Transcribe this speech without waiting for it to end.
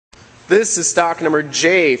This is stock number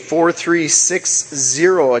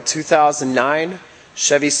J4360, a 2009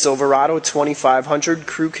 Chevy Silverado 2500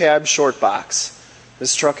 Crew Cab Short Box.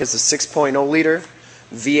 This truck has a 6.0 liter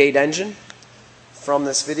V8 engine. From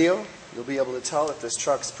this video, you'll be able to tell that this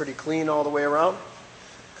truck's pretty clean all the way around.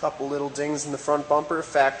 Couple little dings in the front bumper,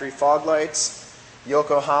 factory fog lights,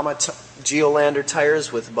 Yokohama Geolandar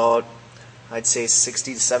tires with about, I'd say,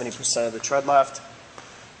 60 to 70% of the tread left.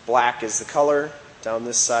 Black is the color. Down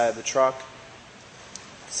this side of the truck,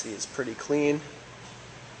 see, it's pretty clean.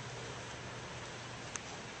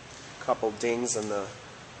 Couple dings on the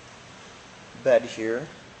bed here,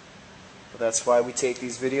 but that's why we take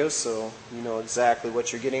these videos, so you know exactly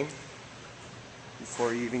what you're getting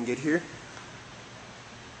before you even get here.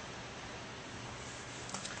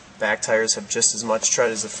 Back tires have just as much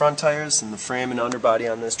tread as the front tires, and the frame and underbody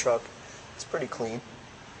on this truck is pretty clean.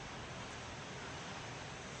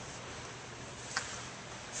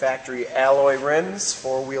 Factory alloy rims,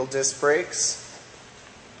 four-wheel disc brakes,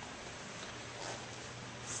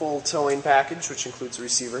 full towing package which includes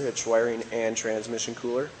receiver hitch wiring and transmission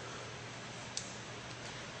cooler.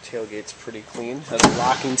 Tailgate's pretty clean, has a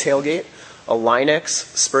locking tailgate, a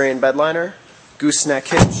Line-X spray and bed liner, gooseneck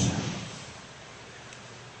hitch,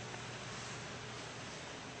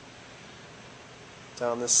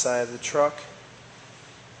 down this side of the truck,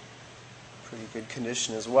 pretty good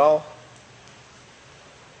condition as well.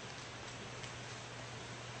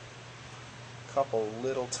 Couple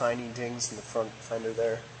little tiny dings in the front fender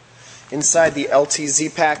there. Inside, the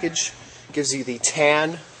LTZ package gives you the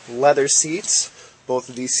tan leather seats. Both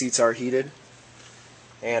of these seats are heated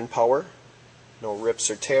and power. No rips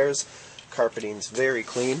or tears. Carpeting's very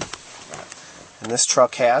clean. And this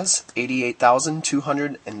truck has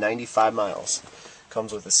 88,295 miles.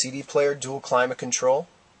 Comes with a CD player, dual climate control,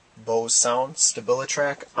 Bose sound,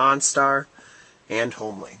 StabiliTrak, OnStar, and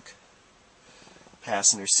HomeLink.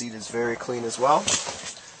 Passenger seat is very clean as well.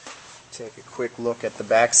 Take a quick look at the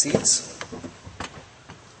back seats.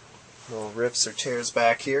 No rips or tears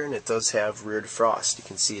back here, and it does have rear defrost. You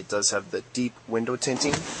can see it does have the deep window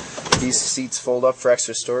tinting. These seats fold up for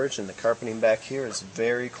extra storage, and the carpeting back here is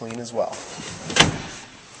very clean as well.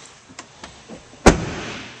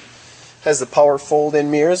 Has the power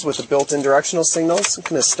fold-in mirrors with the built-in directional signals. I'm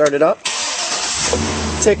going to start it up.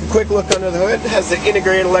 Take a quick look under the hood. It has the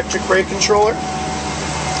integrated electric brake controller.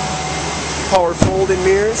 Power fold-in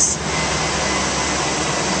mirrors.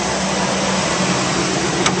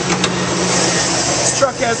 This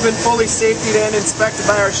truck has been fully safetied and inspected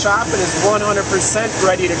by our shop and is 100%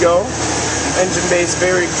 ready to go. Engine bay is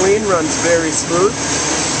very clean, runs very smooth.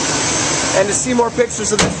 And to see more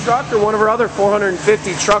pictures of this truck or one of our other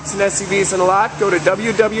 450 trucks and SUVs in the lot, go to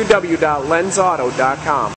www.lenzauto.com.